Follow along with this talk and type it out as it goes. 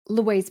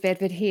Louise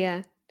Bedford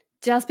here.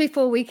 Just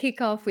before we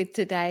kick off with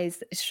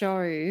today's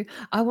show,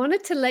 I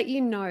wanted to let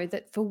you know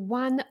that for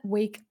 1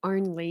 week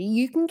only,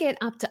 you can get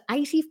up to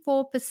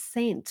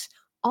 84%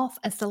 off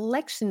a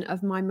selection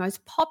of my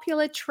most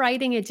popular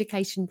trading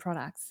education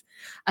products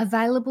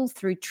available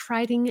through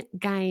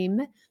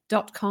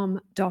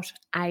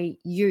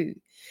tradinggame.com.au.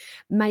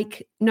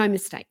 Make no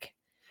mistake,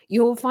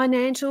 your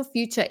financial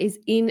future is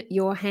in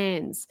your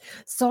hands.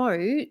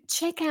 So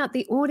check out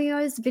the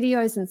audios,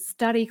 videos, and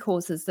study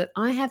courses that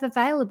I have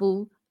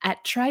available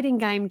at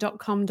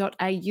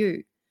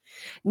tradinggame.com.au.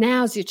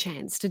 Now's your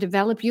chance to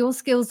develop your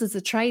skills as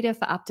a trader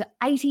for up to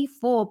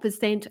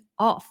 84%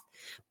 off,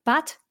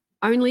 but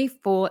only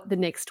for the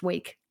next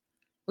week.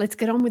 Let's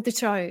get on with the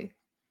show.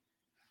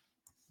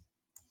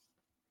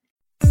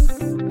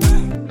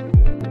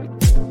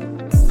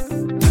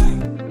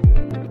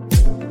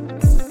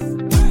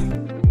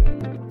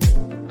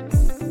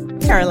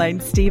 Caroline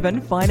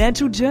Stephen,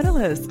 financial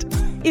journalist.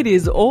 It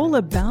is all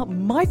about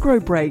micro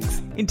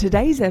breaks in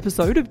today's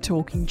episode of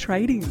Talking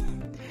Trading.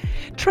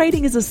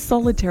 Trading is a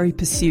solitary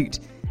pursuit.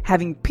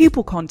 Having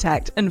people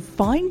contact and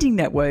finding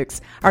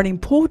networks are an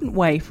important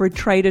way for a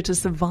trader to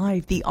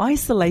survive the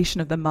isolation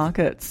of the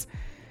markets.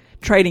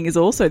 Trading is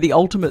also the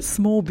ultimate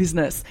small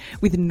business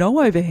with no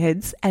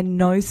overheads and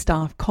no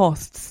staff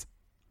costs.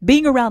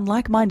 Being around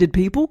like-minded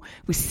people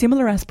with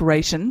similar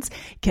aspirations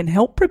can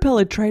help propel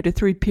a trader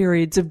through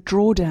periods of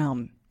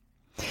drawdown.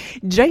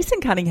 Jason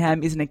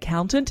Cunningham is an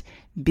accountant,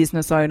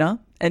 business owner,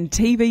 and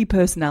TV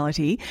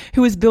personality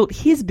who has built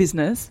his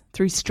business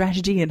through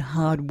strategy and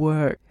hard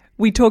work.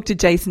 We talked to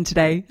Jason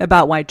today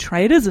about why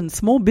traders and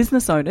small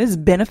business owners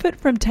benefit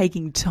from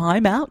taking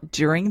time out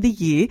during the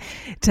year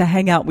to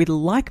hang out with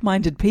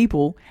like-minded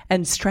people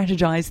and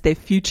strategize their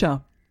future.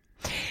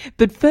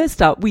 But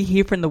first up, we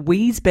hear from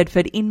Louise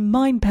Bedford in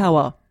Mind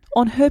Power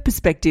on her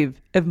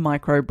perspective of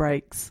micro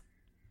breaks.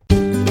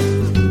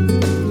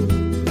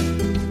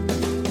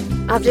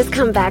 I've just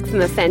come back from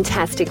a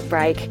fantastic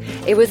break.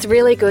 It was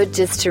really good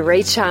just to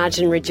recharge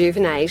and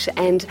rejuvenate,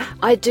 and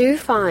I do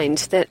find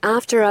that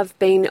after I've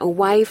been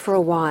away for a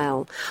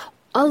while,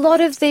 a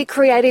lot of the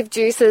creative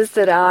juices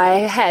that I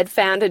had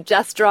found had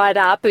just dried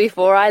up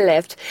before I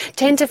left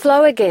tend to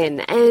flow again,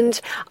 and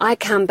I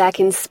come back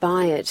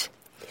inspired.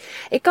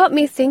 It got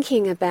me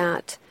thinking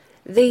about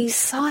the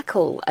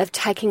cycle of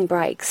taking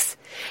breaks.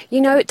 You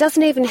know, it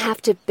doesn't even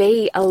have to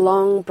be a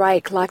long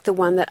break like the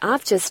one that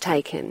I've just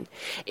taken.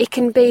 It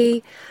can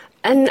be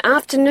an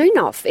afternoon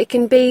off. It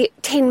can be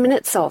 10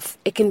 minutes off.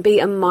 It can be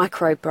a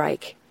micro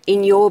break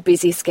in your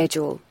busy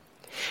schedule.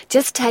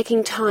 Just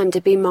taking time to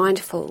be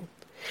mindful.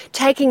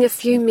 Taking a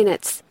few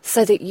minutes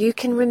so that you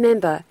can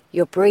remember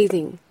your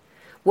breathing,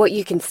 what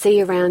you can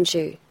see around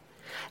you,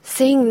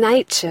 seeing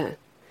nature,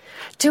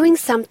 doing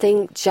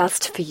something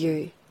just for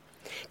you.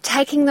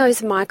 Taking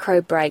those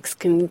micro breaks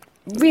can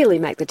really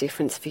make the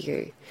difference for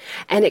you.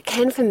 And it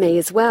can for me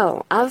as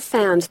well. I've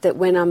found that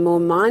when I'm more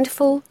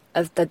mindful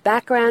of the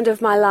background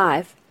of my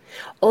life,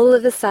 all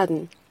of a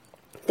sudden,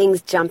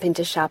 things jump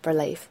into sharp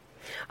relief.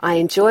 I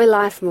enjoy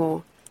life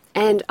more,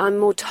 and I'm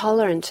more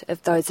tolerant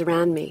of those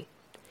around me.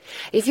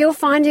 If you're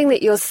finding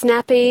that you're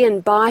snappy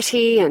and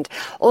bitey and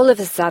all of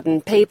a sudden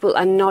people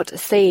are not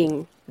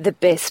seeing the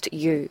best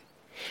you,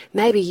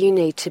 maybe you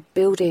need to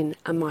build in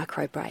a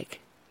micro break.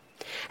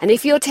 And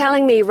if you're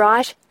telling me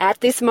right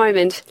at this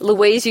moment,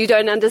 Louise, you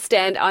don't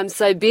understand, I'm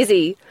so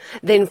busy,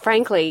 then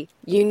frankly,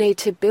 you need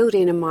to build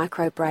in a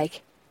micro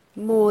break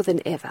more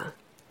than ever.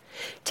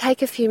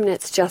 Take a few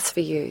minutes just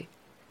for you.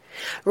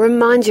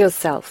 Remind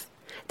yourself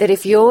that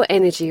if your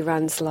energy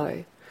runs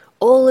low,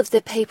 all of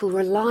the people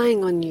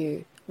relying on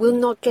you will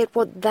not get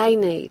what they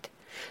need.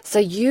 So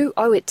you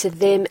owe it to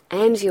them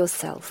and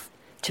yourself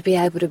to be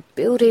able to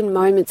build in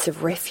moments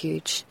of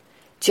refuge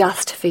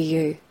just for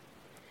you.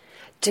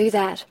 Do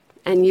that,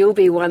 and you'll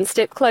be one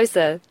step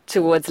closer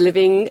towards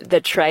living the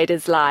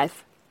trader's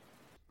life.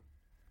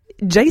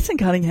 Jason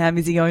Cunningham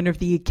is the owner of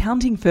the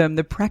accounting firm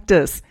The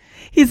Practice.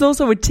 He's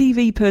also a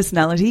TV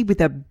personality with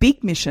a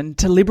big mission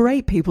to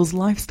liberate people's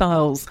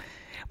lifestyles.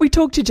 We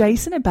talked to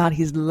Jason about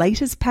his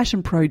latest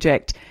passion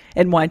project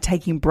and why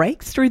taking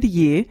breaks through the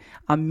year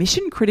are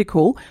mission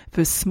critical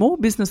for small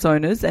business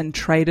owners and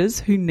traders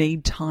who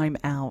need time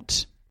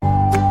out.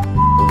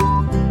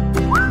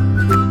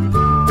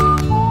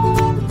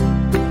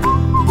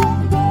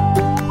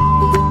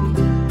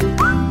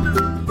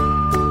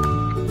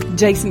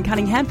 Jason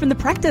Cunningham from The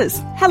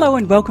Practice. Hello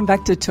and welcome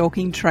back to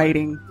Talking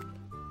Trading.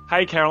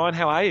 Hey Caroline,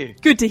 how are you?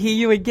 Good to hear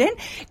you again.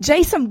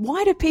 Jason,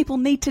 why do people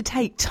need to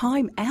take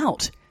time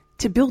out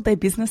to build their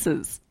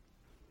businesses?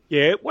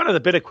 Yeah, one of the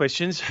better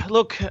questions.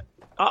 Look,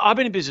 I've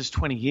been in business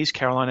 20 years,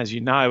 Caroline, as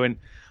you know, and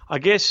I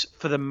guess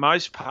for the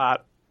most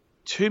part,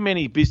 too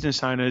many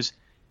business owners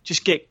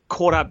just get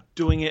caught up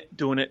doing it.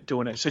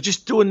 So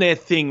just doing their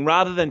thing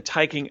rather than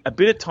taking a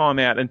bit of time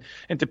out. And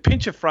to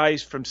pinch a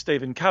phrase from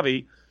Stephen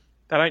Covey,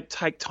 they don't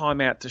take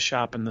time out to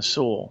sharpen the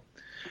saw.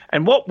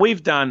 And what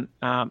we've done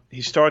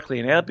historically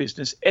in our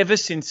business, ever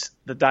since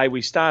the day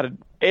we started,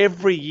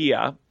 every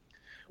year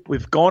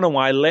we've gone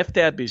away, left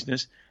our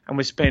business, and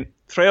we've spent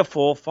 3 or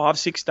 4, 5,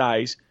 6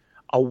 days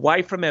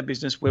away from our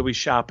business where we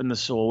sharpen the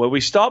saw, where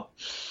we stop,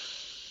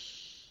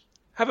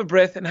 have a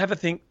breath and have a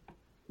think,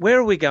 where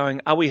are we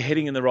going? Are we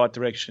heading in the right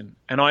direction?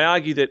 And I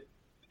argue that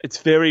it's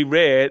very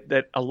rare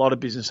that a lot of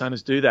business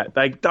owners do that.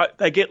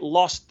 They get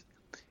lost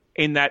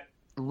in that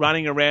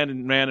running around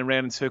and round and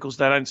round in circles.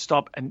 They don't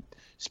stop and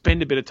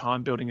spend a bit of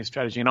time building a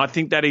strategy. And I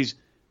think that is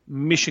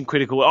mission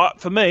critical.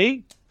 For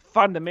me,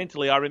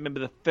 fundamentally, I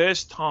remember the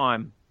first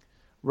time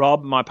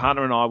Rob, my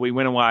partner, and I, we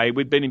went away.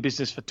 We'd been in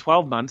business for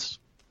 12 months.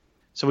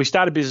 So we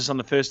started business on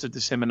the 1st of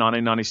December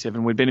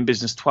 1997. We'd been in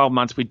business 12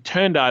 months. We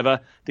turned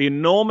over the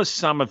enormous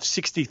sum of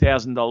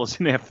 $60,000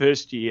 in our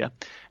first year,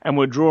 and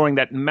we're drawing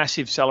that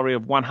massive salary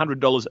of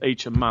 $100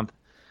 each a month.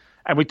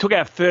 And we took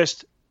our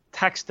first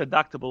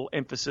tax-deductible,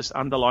 emphasis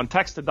underlined,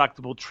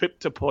 tax-deductible trip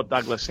to Port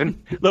Douglas.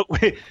 And look,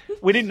 we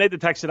didn't need the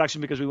tax deduction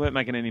because we weren't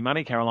making any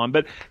money, Caroline.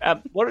 But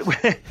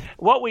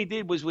what we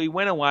did was we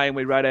went away and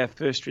we wrote our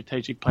first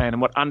strategic plan,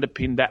 and what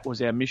underpinned that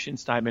was our mission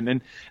statement.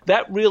 And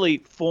that really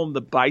formed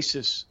the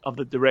basis of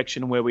the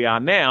direction where we are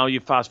now. You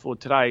fast forward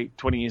today,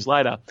 20 years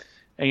later,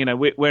 and, you know,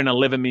 we're an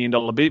 $11 million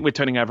business. We're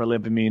turning over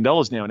 $11 million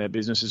now in our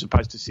business as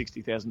opposed to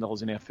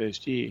 $60,000 in our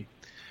first year.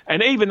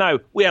 And even though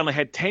we only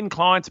had 10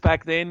 clients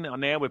back then,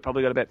 now we've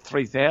probably got about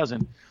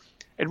 3,000,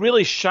 it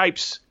really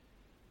shapes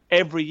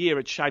every year.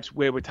 It shapes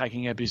where we're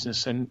taking our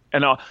business. And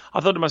I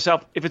thought to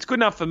myself, if it's good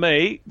enough for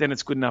me, then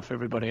it's good enough for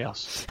everybody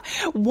else.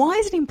 Why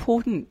is it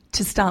important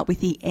to start with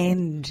the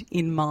end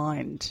in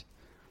mind?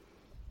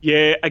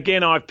 Yeah,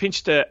 again, I've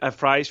pinched a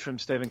phrase from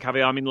Stephen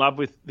Covey. I'm in love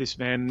with this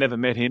man, never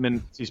met him,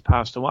 and he's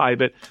passed away.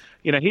 But,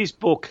 you know, his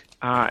book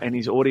and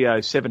his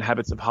audio, 7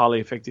 Habits of Highly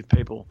Effective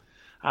People,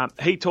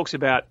 he talks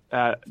about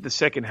the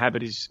second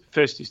habit is,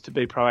 first is to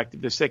be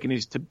proactive. The second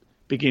is to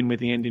begin with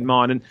the end in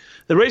mind. And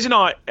the reason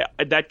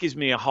that gives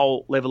me a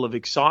whole level of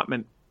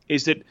excitement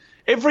is that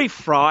every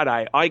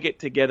Friday I get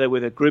together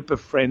with a group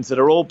of friends that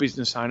are all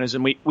business owners,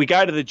 and we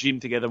go to the gym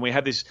together and we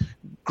have this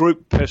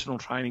group personal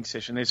training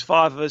session. There's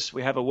 5 of us.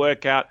 We have a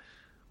workout.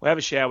 We have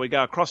a shower. We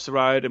go across the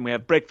road and we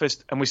have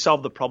breakfast and we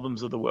solve the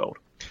problems of the world.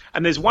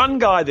 And there's one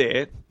guy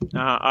there,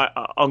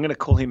 I'm going to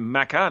call him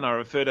Macca, and I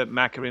refer to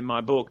Macca in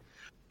my book,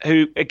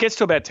 who it gets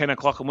to about 10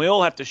 o'clock and we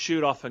all have to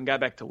shoot off and go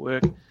back to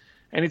work.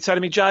 And he'd say to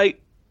me, Jay,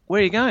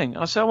 where are you going?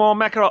 I said, well,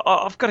 Macca,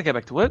 I've got to go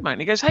back to work, mate.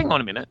 And he goes, hang on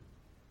a minute.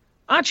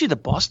 Aren't you the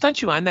boss? Don't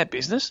you own that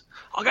business?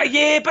 I go,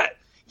 yeah, but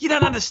you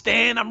don't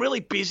understand. I'm really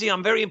busy.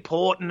 I'm very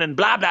important and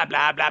blah, blah,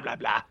 blah, blah, blah,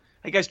 blah.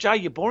 He goes, Jay,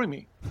 you're boring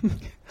me.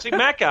 See,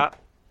 Macca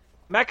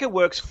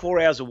works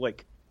 4 hours a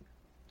week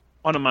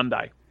on a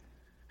Monday.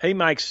 He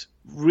makes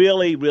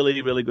really,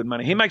 really, really good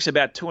money. He makes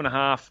about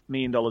 $2.5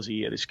 million a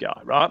year, this guy,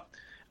 right?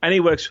 And he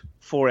works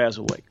 4 hours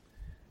a week.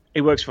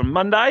 He works from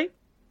Monday,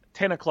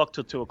 10 o'clock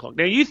till 2 o'clock.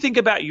 Now, you think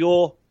about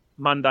your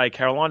Monday,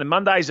 Caroline, and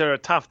Mondays are a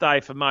tough day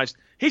for most.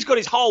 He's got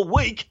his whole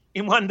week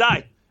in one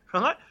day,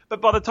 right? But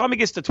by the time he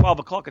gets to 12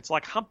 o'clock, it's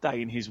like hump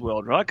day in his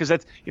world, right? Because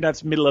that's, you know,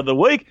 it's middle of the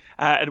week.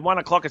 At 1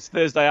 o'clock, it's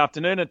Thursday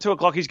afternoon. At 2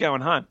 o'clock, he's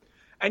going home.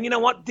 And you know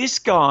what? This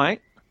guy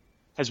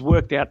has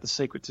worked out the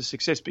secret to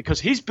success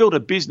because he's built a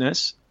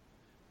business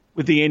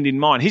with the end in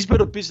mind. He's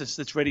built a business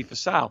that's ready for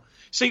sale.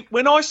 See,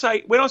 when I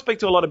speak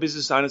to a lot of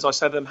business owners, I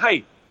say to them,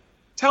 hey,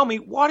 tell me,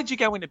 why did you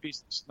go into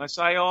business? And they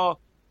say, oh,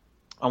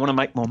 I want to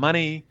make more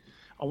money.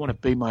 I want to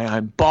be my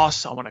own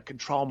boss. I want to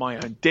control my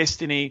own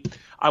destiny.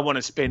 I want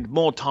to spend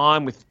more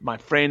time with my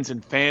friends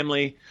and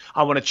family.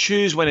 I want to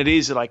choose when it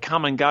is that I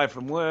come and go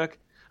from work.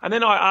 And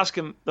then I ask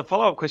them the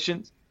follow-up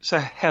question, so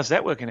how's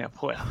that working out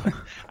for you?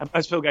 And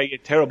most people go, yeah,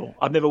 terrible.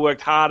 I've never worked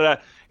harder,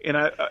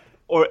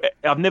 or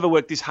I've never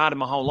worked this hard in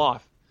my whole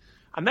life.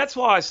 And that's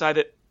why I say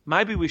that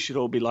maybe we should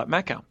all be like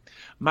Macca.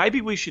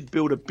 Maybe we should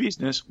build a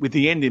business with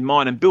the end in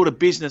mind and build a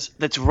business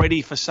that's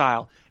ready for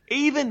sale.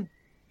 Even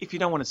if you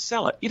don't want to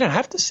sell it, you don't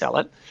have to sell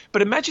it.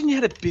 But imagine you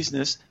had a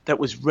business that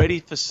was ready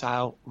for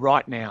sale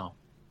right now.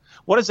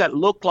 What does that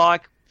look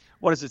like?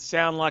 What does it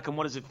sound like? And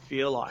what does it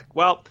feel like?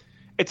 Well,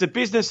 it's a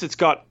business that's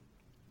got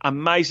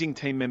amazing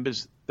team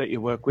members that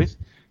you work with,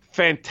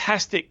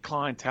 fantastic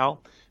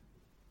clientele,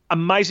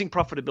 amazing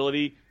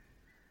profitability,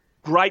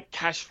 great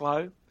cash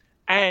flow,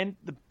 and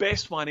the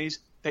best one is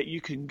that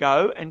you can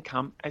go and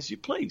come as you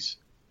please.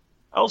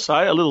 Also,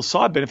 a little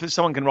side benefit,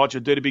 someone can write you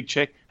a dirty big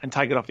check and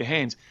take it off your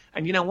hands.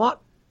 And you know what?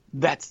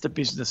 That's the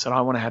business that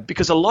I want to have,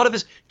 because a lot of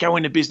us go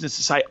into business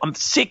to say, I'm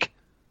sick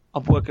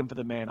of working for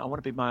the man. I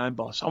want to be my own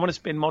boss. I want to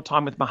spend more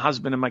time with my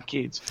husband and my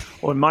kids,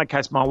 or in my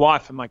case, my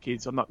wife and my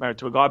kids. I'm not married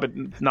to a guy, but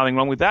nothing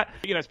wrong with that.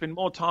 You know, spend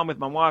more time with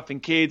my wife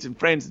and kids and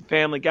friends and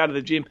family, go to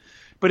the gym.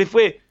 But if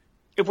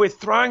we're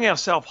throwing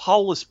ourselves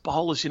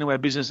holeless into our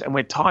business and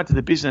we're tied to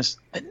the business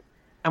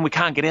and we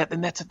can't get out,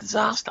 then that's a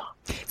disaster.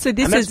 So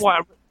this is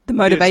the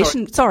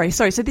motivation. Yeah, sorry.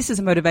 So this is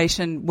a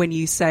motivation when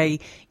you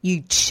say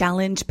you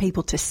challenge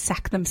people to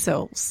sack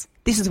themselves.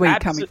 This is where you're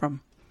coming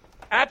from.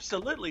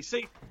 Absolutely.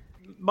 See,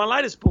 my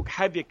latest book,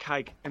 Have Your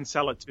Cake and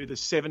Sell It Too, the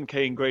 7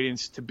 key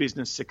ingredients to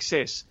business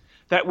success.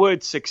 That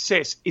word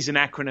success is an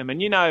acronym.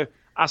 And, you know,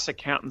 us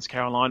accountants,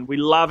 Caroline, we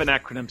love an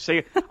acronym.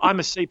 See, I'm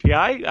a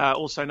CPA,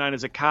 also known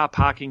as a car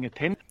parking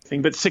attendant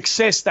thing, but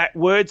success, that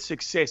word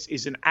success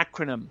is an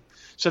acronym.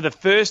 So the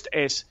first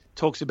S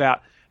talks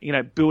about,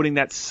 building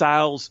that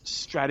sales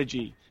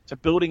strategy. So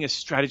building a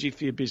strategy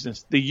for your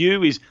business. The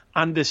U is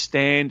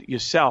understand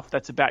yourself.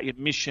 That's about your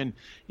mission,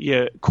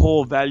 your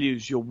core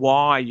values, your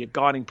why, your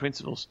guiding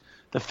principles.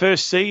 The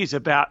first C is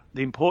about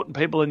the important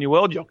people in your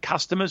world, your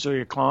customers or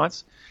your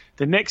clients.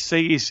 The next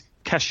C is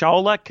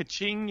cashola,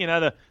 kaching,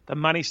 the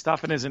money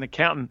stuff. And as an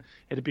accountant,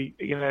 it'd be,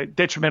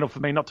 detrimental for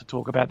me not to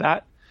talk about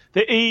that.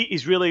 The E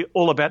is really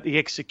all about the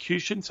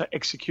execution, so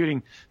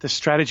executing the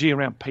strategy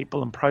around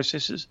people and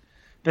processes.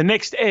 The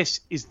next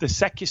S is the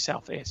sack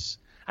yourself S.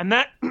 And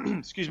that,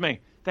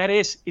 that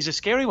S is a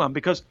scary one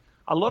because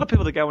a lot of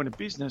people that go into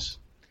business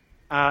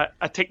are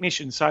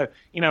technicians. So,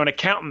 an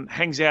accountant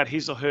hangs out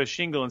his or her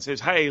shingle and says,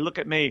 hey, look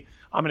at me,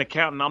 I'm an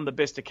accountant, I'm the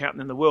best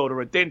accountant in the world.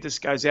 Or a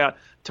dentist goes out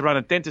to run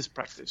a dentist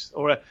practice,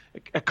 or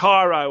a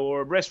chiro,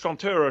 or a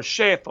restaurateur, or a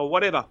chef, or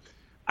whatever.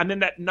 And then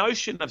that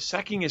notion of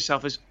sacking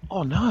yourself is,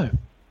 oh no,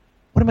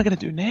 what am I going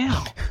to do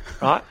now,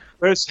 right?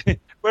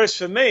 Whereas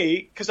for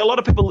me, because a lot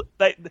of people,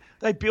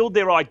 they build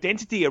their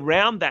identity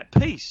around that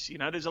piece.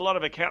 There's a lot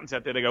of accountants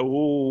out there that go,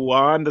 oh,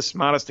 I'm the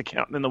smartest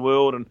accountant in the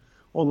world and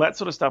all that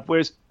sort of stuff.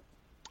 Whereas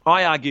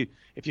I argue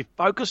if you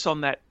focus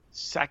on that,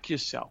 sack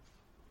yourself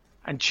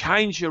and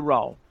change your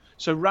role.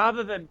 So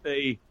rather than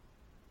be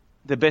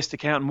the best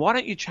accountant, why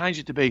don't you change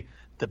it to be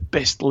the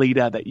best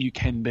leader that you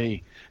can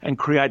be and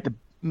create the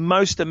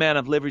most amount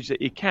of leverage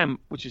that you can,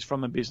 which is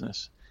from a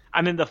business.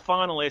 And then the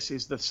final S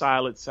is the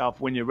sale itself,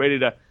 when you're ready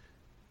to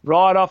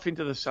ride off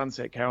into the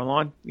sunset,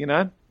 Caroline,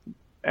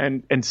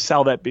 and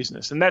sell that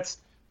business. And that's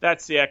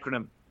the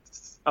acronym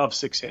of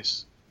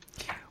success.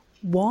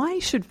 Why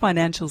should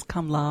financials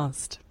come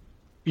last?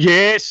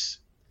 Yes.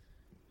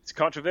 It's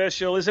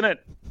controversial, isn't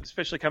it?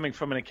 Especially coming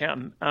from an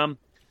accountant.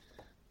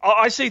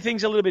 I see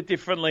things a little bit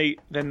differently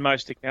than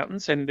most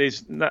accountants, and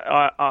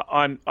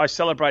I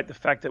celebrate the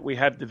fact that we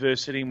have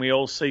diversity and we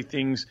all see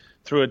things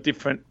through a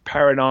different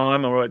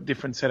paradigm or a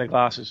different set of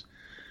glasses.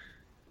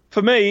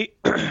 For me,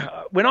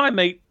 when I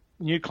meet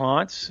new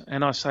clients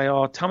and I say,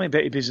 oh, tell me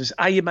about your business,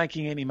 are you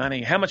making any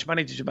money? How much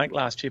money did you make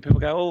last year?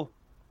 People go, oh,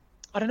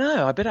 I don't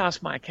know, I better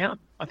ask my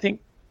accountant. I think,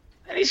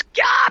 that is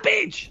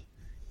garbage.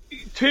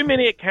 Too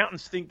many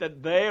accountants think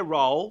that their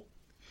role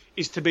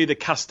is to be the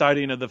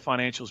custodian of the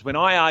financials, when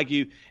I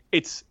argue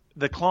it's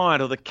the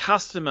client or the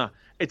customer,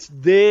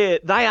 they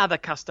are the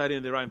custodian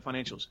of their own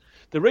financials.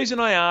 The reason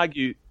I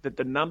argue that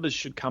the numbers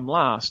should come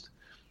last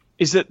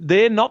is that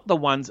they're not the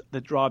ones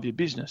that drive your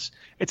business.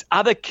 It's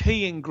other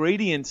key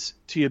ingredients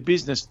to your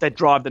business that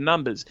drive the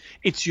numbers.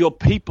 It's your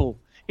people,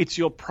 it's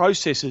your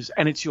processes,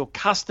 and it's your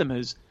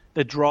customers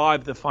that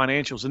drive the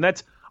financials. And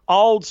that's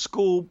old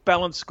school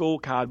balanced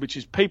scorecard, which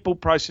is people,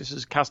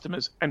 processes,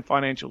 customers, and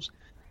financials.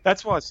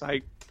 That's why I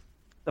say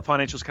the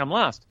financials come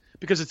last,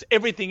 because it's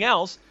everything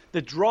else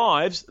that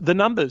drives the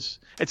numbers.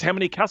 It's how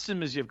many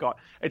customers you've got.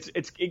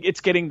 It's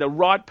getting the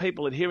right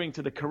people, adhering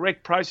to the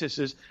correct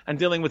processes and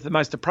dealing with the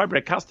most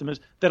appropriate customers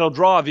that'll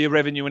drive your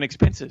revenue and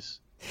expenses.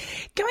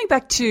 Going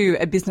back to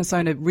a business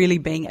owner really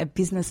being a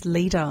business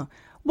leader,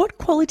 what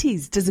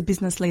qualities does a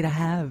business leader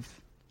have?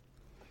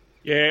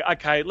 Yeah,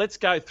 okay, let's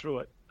go through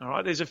it. All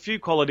right, there's a few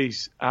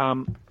qualities.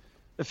 The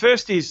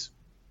first is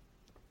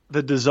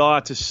the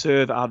desire to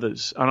serve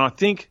others. And I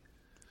think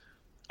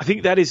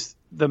that is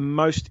the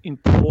most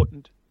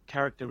important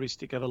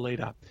characteristic of a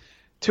leader.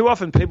 Too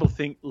often people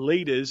think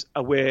leaders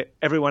are where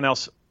everyone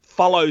else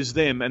follows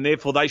them and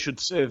therefore they should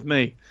serve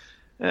me.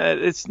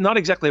 It's not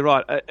exactly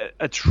right.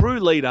 A true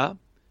leader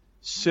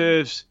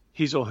serves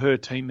his or her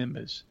team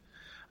members.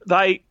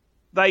 They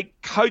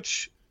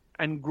coach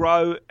and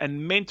grow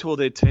and mentor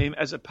their team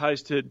as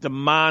opposed to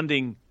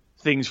demanding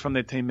things from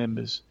their team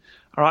members.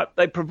 All right,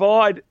 they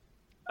provide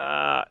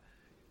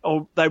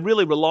or they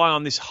really rely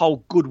on this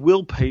whole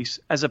goodwill piece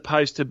as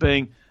opposed to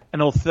being an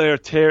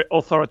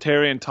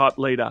authoritarian type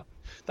leader.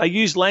 They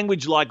use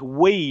language like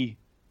we,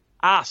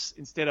 us,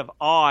 instead of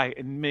I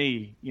and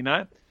me,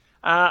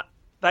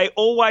 They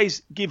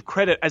always give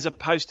credit as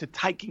opposed to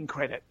taking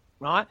credit,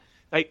 right?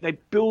 They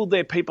build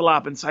their people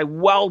up and say,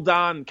 well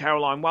done,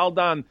 Caroline, well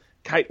done,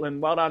 Caitlin,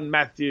 well done,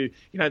 Matthew.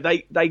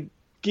 They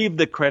give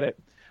the credit.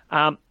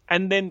 And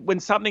then when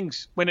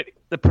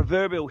the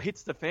proverbial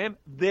hits the fan,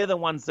 they're the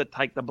ones that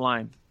take the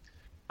blame.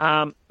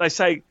 They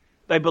say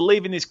they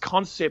believe in this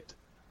concept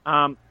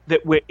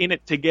that we're in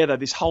it together,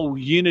 this whole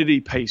unity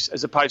piece,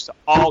 as opposed to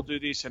I'll do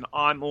this and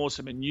I'm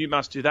awesome and you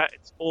must do that.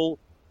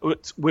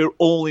 We're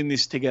all in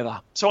this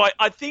together. So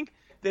I think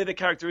they're the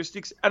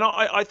characteristics. And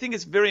I think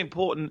it's very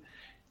important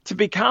to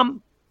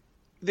become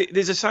 –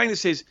 there's a saying that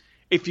says,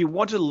 if you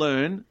want to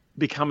learn,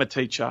 become a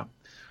teacher.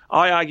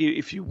 I argue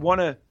if you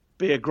want to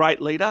be a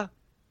great leader,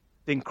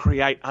 then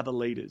create other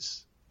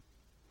leaders.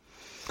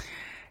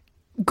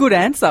 Good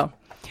answer.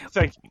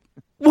 Thank you.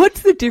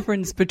 What's the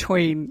difference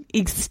between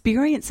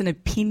experience and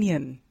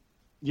opinion?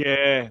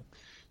 Yeah.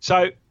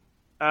 So,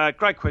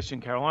 great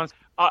question, Caroline.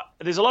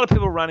 There's a lot of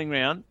people running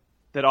around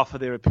that offer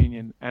their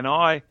opinion, and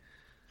I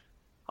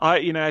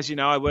As you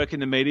know, I work in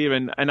the media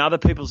and other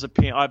people's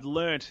opinion. I've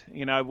learnt,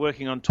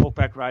 working on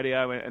talkback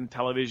radio and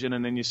television,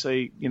 and then you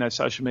see,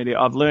 social media.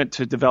 I've learnt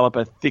to develop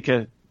a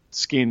thicker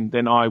skin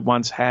than I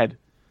once had.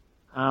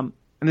 And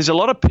there's a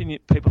lot of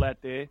people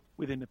out there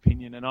with an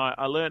opinion, and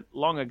I learnt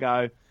long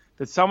ago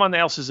that someone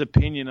else's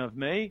opinion of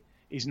me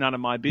is none of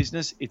my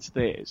business, it's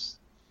theirs.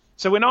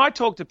 So when I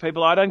talk to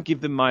people, I don't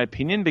give them my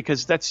opinion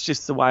because that's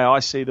just the way I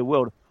see the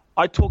world.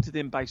 I talk to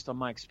them based on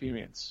my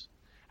experience.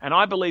 And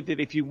I believe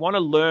that if you want to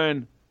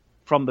learn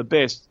from the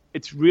best,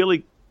 it's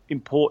really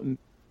important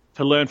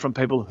to learn from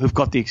people who've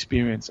got the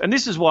experience. And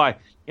this is why,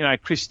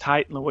 Chris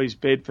Tate and Louise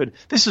Bedford,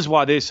 this is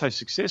why they're so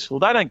successful.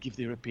 They don't give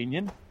their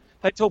opinion.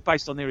 They talk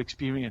based on their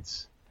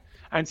experience.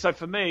 And so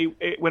for me,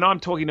 when I'm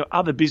talking to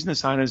other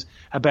business owners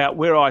about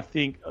where I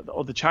think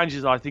or the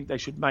changes I think they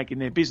should make in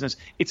their business,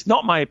 it's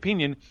not my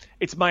opinion,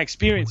 it's my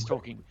experience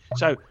talking.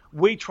 So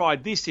we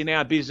tried this in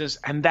our business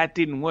and that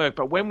didn't work.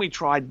 But when we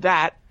tried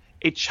that,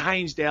 it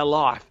changed our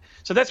life.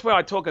 So that's where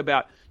I talk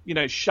about,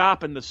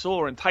 sharpen the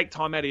saw and take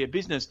time out of your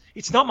business.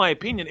 It's not my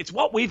opinion. It's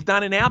what we've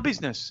done in our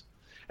business.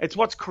 It's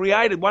what's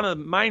created one of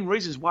the main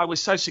reasons why we're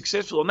so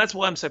successful. And that's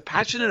why I'm so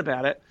passionate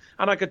about it.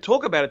 And I could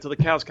talk about it till the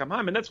cows come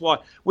home. And that's why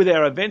with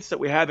our events that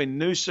we have in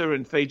Noosa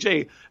and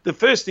Fiji, the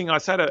first thing I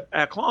say to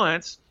our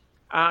clients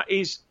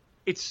is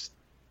it's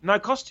no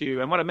cost to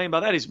you. And what I mean by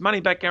that is money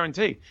back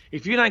guarantee.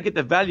 If you don't get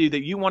the value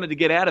that you wanted to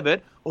get out of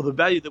it or the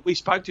value that we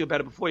spoke to you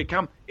about it before you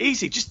come,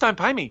 easy, just don't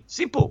pay me.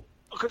 Simple.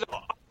 Because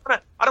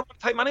I don't want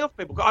to take money off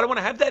people. I don't want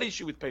to have that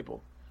issue with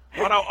people.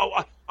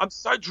 I'm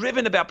so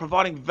driven about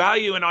providing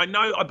value, and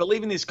I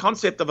believe in this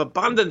concept of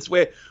abundance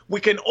where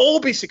we can all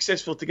be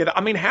successful together.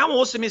 I mean, how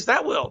awesome is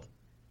that world?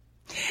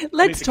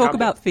 Let's talk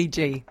about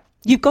Fiji.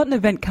 You've got an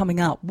event coming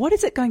up. What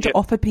is it going to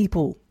offer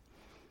people?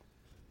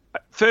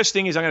 First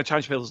thing is I'm going to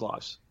change people's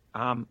lives.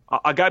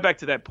 I go back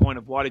to that point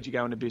of why did you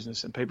go into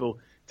business? And people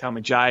tell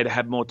me, Jay, to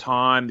have more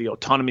time, the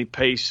autonomy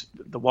piece,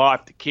 the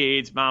wife, the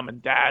kids, mum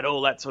and dad,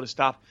 all that sort of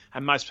stuff.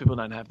 And most people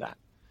don't have that.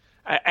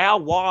 Our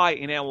why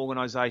in our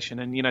organisation,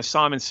 and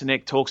Simon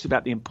Sinek talks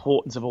about the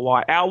importance of a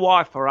why. Our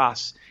why for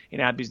us in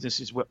our business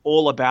is we're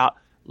all about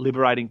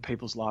liberating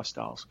people's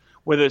lifestyles.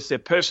 Whether it's their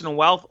personal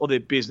wealth or their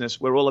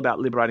business, we're all about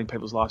liberating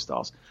people's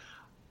lifestyles.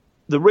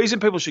 The reason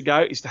people should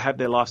go is to have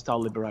their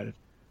lifestyle liberated.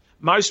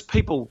 Most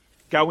people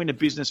go into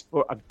business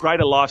for a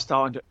greater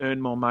lifestyle and to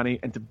earn more money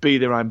and to be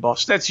their own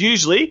boss. That's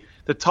usually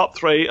the top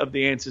three of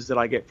the answers that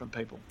I get from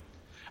people.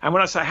 And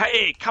when I say,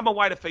 hey, come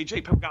away to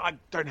Fiji, people go, I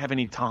don't have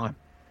any time.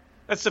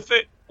 That's the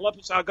first. A lot of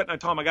people say, I've got no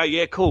time. I go,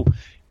 yeah, cool.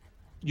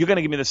 You're going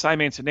to give me the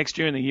same answer next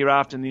year and the year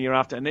after and the year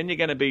after, and then you're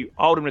going to be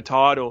old and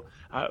retired or,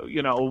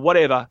 or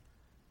whatever,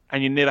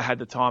 and you never had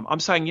the time. I'm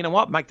saying, you know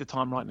what? Make the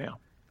time right now.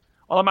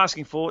 All I'm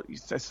asking for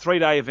is a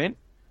 3-day event.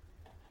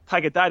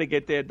 Take a day to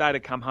get there, a day to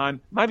come home.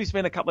 Maybe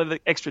spend a couple of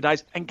extra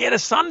days and get a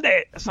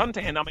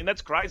suntan. I mean,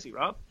 that's crazy,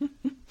 right?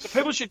 So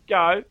people should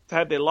go to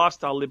have their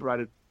lifestyle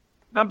liberated.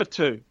 Number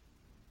 2,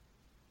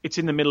 it's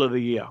in the middle of the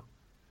year.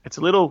 It's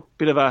a little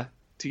bit of a,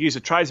 to use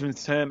a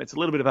tradesman's term, it's a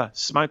little bit of a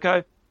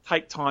smoko.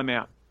 Take time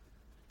out.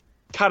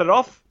 Cut it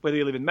off, whether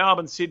you live in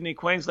Melbourne, Sydney,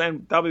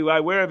 Queensland,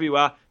 WA, wherever you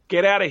are.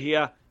 Get out of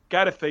here,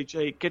 go to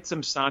Fiji, get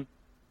some sun.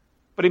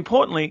 But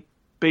importantly,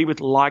 be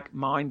with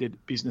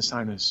like-minded business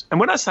owners. And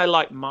when I say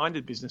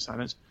like-minded business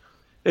owners,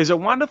 there's a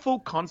wonderful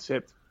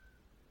concept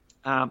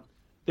that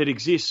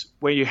exists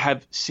where you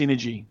have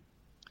synergy.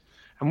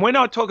 And when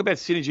I talk about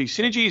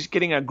synergy is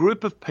getting a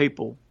group of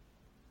people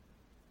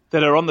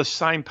that are on the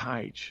same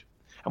page.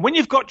 And when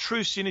you've got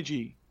true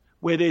synergy,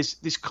 where there's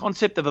this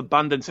concept of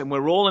abundance and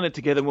we're all in it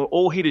together and we're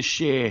all here to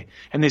share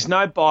and there's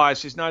no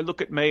bias, there's no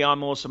look at me,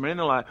 I'm awesome, and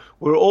like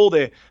we're all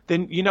there,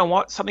 then you know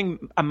what?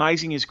 Something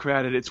amazing is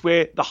created. It's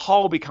where the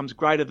whole becomes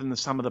greater than the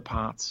sum of the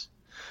parts.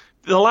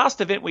 The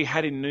last event we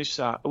had in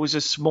Noosa, it was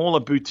a smaller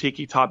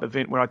boutique type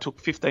event where I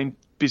took 15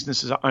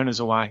 business owners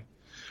away.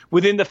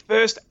 Within the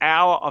first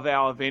hour of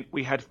our event,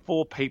 we had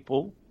 4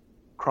 people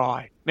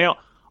cry. Now,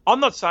 I'm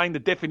not saying the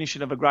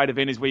definition of a great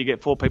event is where you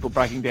get 4 people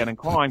breaking down and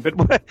crying, but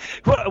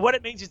what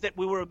it means is that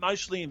we were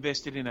emotionally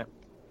invested in it.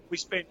 We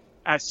spent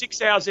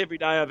 6 hours every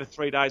day over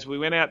 3 days. We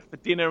went out for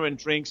dinner and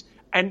drinks,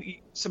 and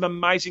some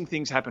amazing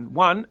things happened.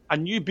 One, a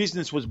new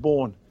business was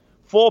born.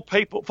 5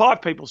 people,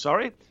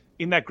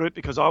 in that group,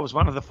 because I was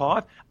one of the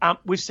 5.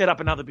 We've set up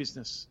another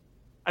business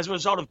as a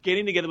result of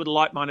getting together with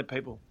like-minded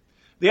people.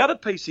 The other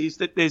piece is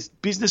that there's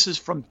businesses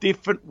from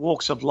different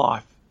walks of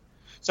life.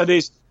 So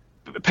there's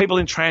people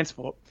in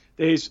transport.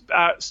 There's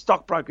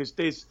stockbrokers,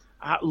 there's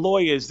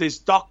lawyers, there's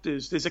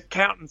doctors, there's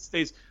accountants,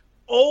 there's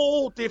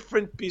all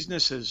different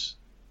businesses,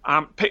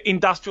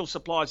 industrial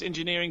supplies,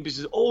 engineering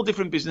businesses, all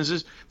different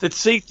businesses that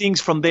see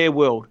things from their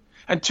world.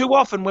 And too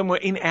often when we're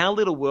in our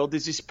little world,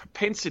 there's this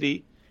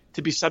propensity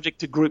to be subject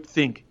to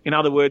groupthink. In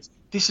other words,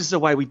 this is the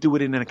way we do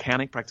it in an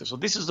accounting practice, or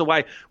this is the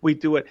way we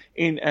do it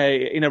in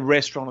a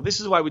restaurant, or this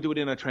is the way we do it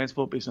in a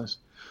transport business.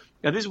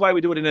 Now, this is the way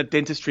we do it in a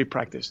dentistry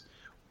practice.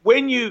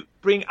 When you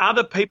bring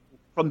other people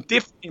from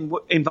different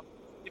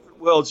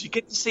worlds, you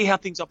get to see how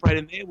things operate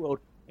in their world.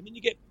 And then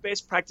you get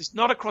best practice,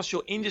 not across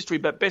your industry,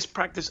 but best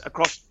practice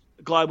across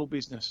global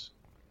business.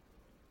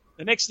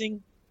 The next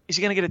thing is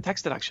you're going to get a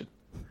tax deduction.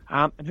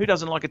 And who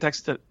doesn't like a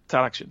tax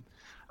deduction?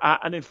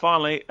 And then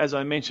finally, as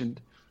I mentioned,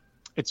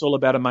 it's all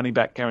about a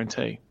money-back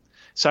guarantee.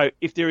 So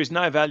if there is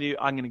no value,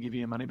 I'm going to give you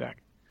your money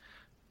back.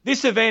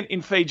 This event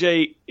in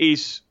Fiji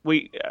is,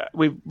 we've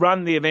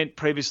run the event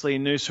previously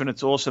in Noosa and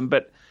it's awesome,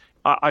 but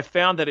I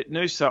found that at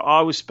Noosa,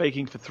 I was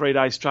speaking for 3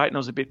 days straight and I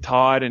was a bit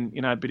tired and,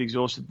 a bit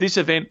exhausted. This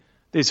event,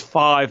 there's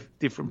 5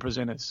 different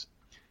presenters.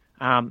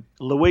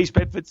 Louise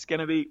Bedford's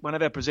going to be one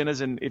of our presenters,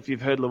 and if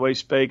you've heard Louise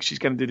speak, she's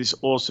going to do this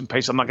awesome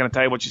piece. I'm not going to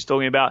tell you what she's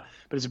talking about,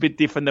 but it's a bit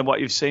different than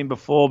what you've seen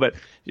before, but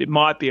it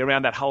might be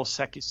around that whole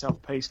sack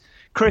yourself piece.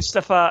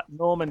 Christopher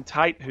Norman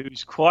Tate,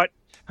 who's quite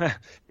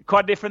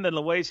different than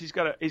Louise, he's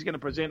going to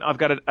present. I've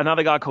got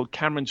another guy called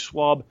Cameron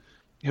Schwab,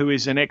 who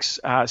is an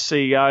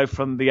ex-CEO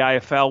from the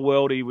AFL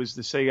world. He was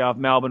the CEO of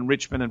Melbourne,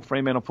 Richmond and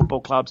Fremantle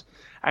football clubs,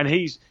 and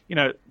he's,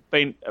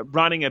 been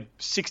running a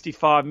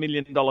 $65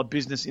 million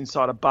business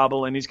inside a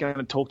bubble, and he's going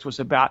to talk to us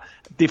about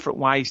different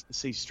ways to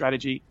see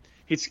strategy.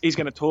 He's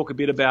going to talk a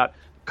bit about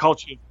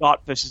culture of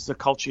got versus the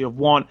culture of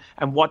want,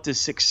 and what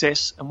does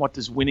success and what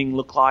does winning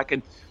look like.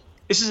 And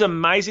this is an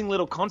amazing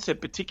little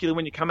concept, particularly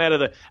when you come out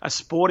of a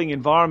sporting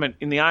environment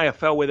in the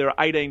AFL where there are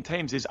 18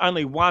 teams. There's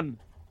only one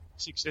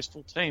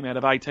successful team out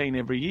of 18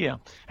 every year,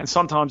 and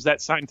sometimes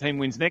that same team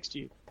wins next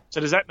year.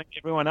 So does that mean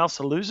everyone else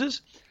are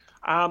losers?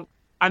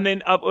 And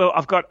then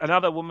I've got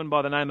another woman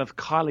by the name of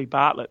Kylie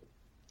Bartlett,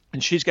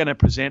 and she's going to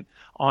present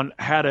on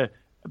how to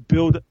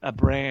build a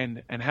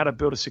brand and how to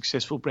build a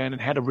successful brand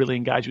and how to really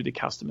engage with your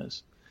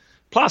customers.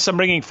 Plus, I'm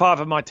bringing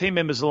 5 of my team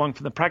members along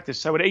for the practice.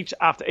 So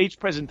after each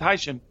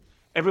presentation,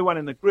 everyone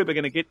in the group are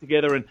going to get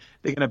together and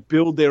they're going to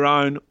build their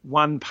own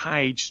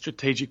one-page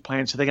strategic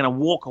plan. So they're going to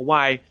walk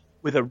away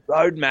with a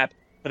roadmap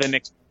for the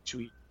next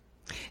 2 years.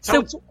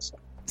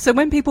 So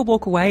when people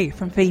walk away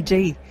from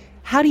Fiji,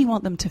 how do you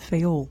want them to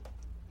feel?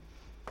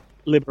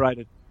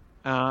 Liberated.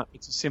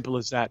 It's as simple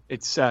as that.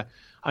 It's I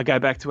go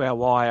back to our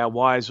why. Our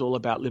why is all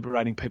about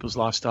liberating people's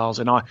lifestyles.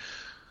 And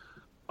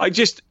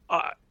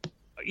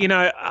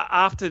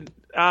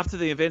after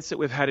the events that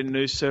we've had in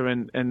Noosa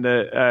and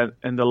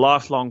the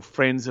lifelong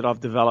friends that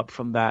I've developed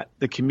from that,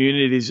 the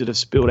communities that have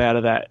spilled out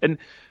of that, and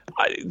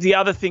the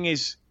other thing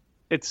is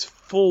it's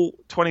full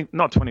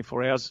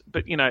 24 hours,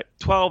 but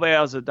 12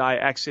 hours a day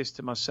access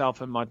to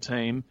myself and my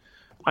team.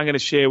 I'm going to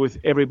share with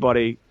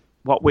everybody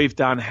what we've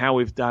done, how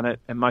we've done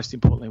it, and most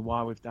importantly,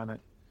 why we've done it.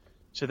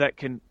 So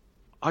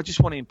I just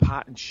want to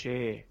impart and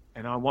share,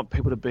 and I want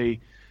people to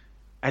be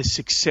as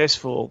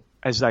successful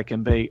as they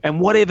can be. And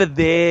whatever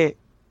their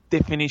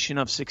definition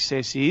of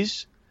success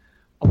is,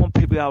 I want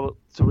people to be able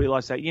to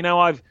realise that.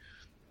 I'm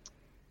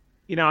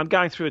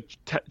going through a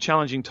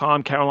challenging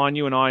time, Caroline.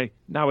 You and I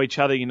know each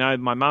other.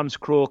 My mum's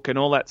crook and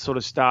all that sort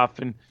of stuff.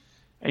 And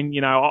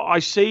I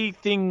see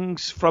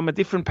things from a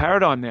different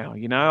paradigm now.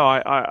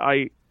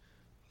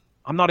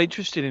 I'm not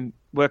interested in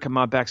working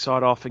my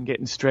backside off and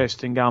getting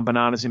stressed and going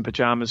bananas in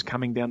pajamas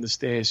coming down the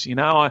stairs.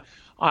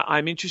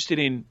 I'm interested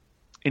in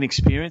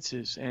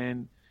experiences,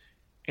 and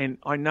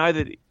I know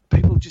that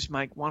people just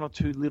make 1 or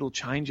 2 little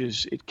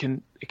changes. It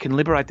can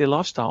liberate their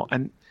lifestyle,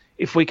 and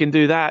if we can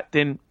do that,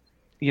 then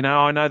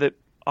I know that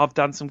I've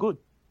done some good.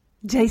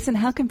 Jason,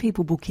 how can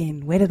people book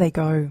in? Where do they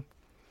go?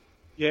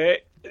 Yeah,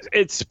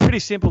 it's pretty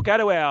simple. Go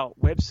to our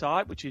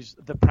website, which is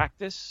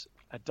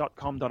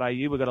thepractice.com.au.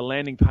 We've got a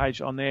landing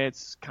page on there.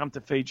 It's Come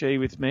to Fiji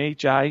with me,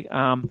 Jay.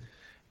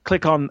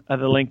 Click on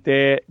the link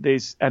there.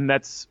 And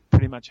that's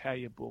pretty much how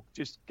you book.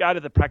 Just go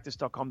to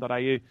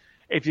thepractice.com.au.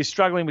 If you're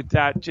struggling with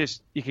that,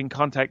 you can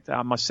contact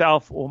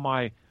myself or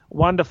my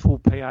wonderful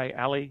PA,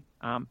 Ali,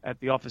 at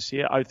the office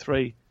here,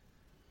 03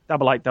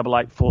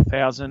 8888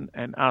 4000,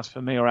 and ask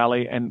for me or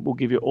Ali, and we'll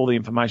give you all the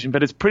information.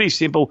 But it's pretty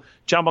simple.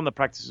 Jump on the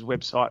Practice's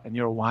website and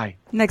you're away.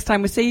 Next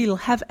time we see you, you'll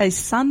have a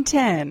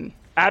suntan.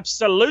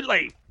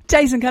 Absolutely.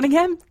 Jason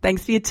Cunningham,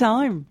 thanks for your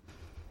time.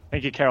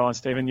 Thank you, Caroline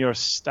Stephen. You're a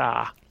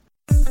star.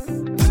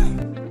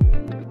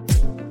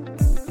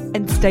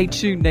 And stay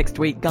tuned next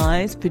week,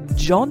 guys, for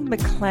John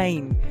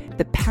McLean,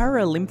 the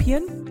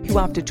Paralympian who,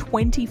 after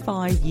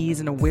 25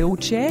 years in a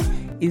wheelchair,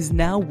 is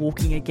now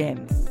walking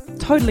again.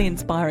 Totally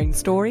inspiring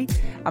story.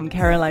 I'm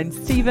Caroline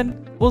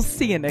Stephen. We'll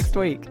see you next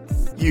week.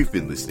 You've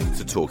been listening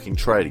to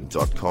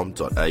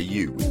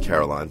talkingtrading.com.au with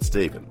Caroline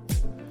Stephen.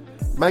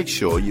 Make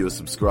sure you are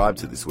subscribed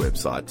to this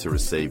website to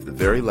receive the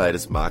very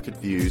latest market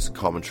views,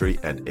 commentary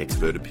and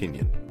expert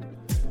opinion.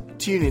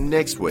 Tune in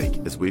next week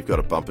as we've got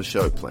a bumper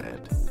show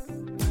planned.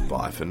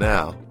 Bye for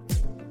now.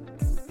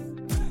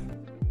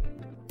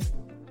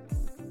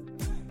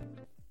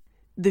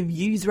 The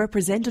views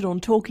represented on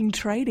Talking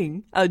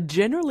Trading are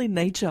general in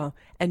nature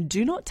and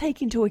do not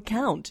take into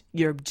account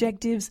your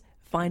objectives,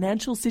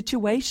 financial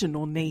situation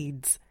or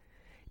needs.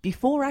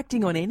 Before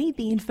acting on any of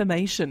the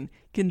information,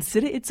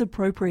 consider its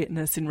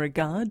appropriateness in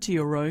regard to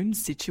your own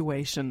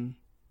situation.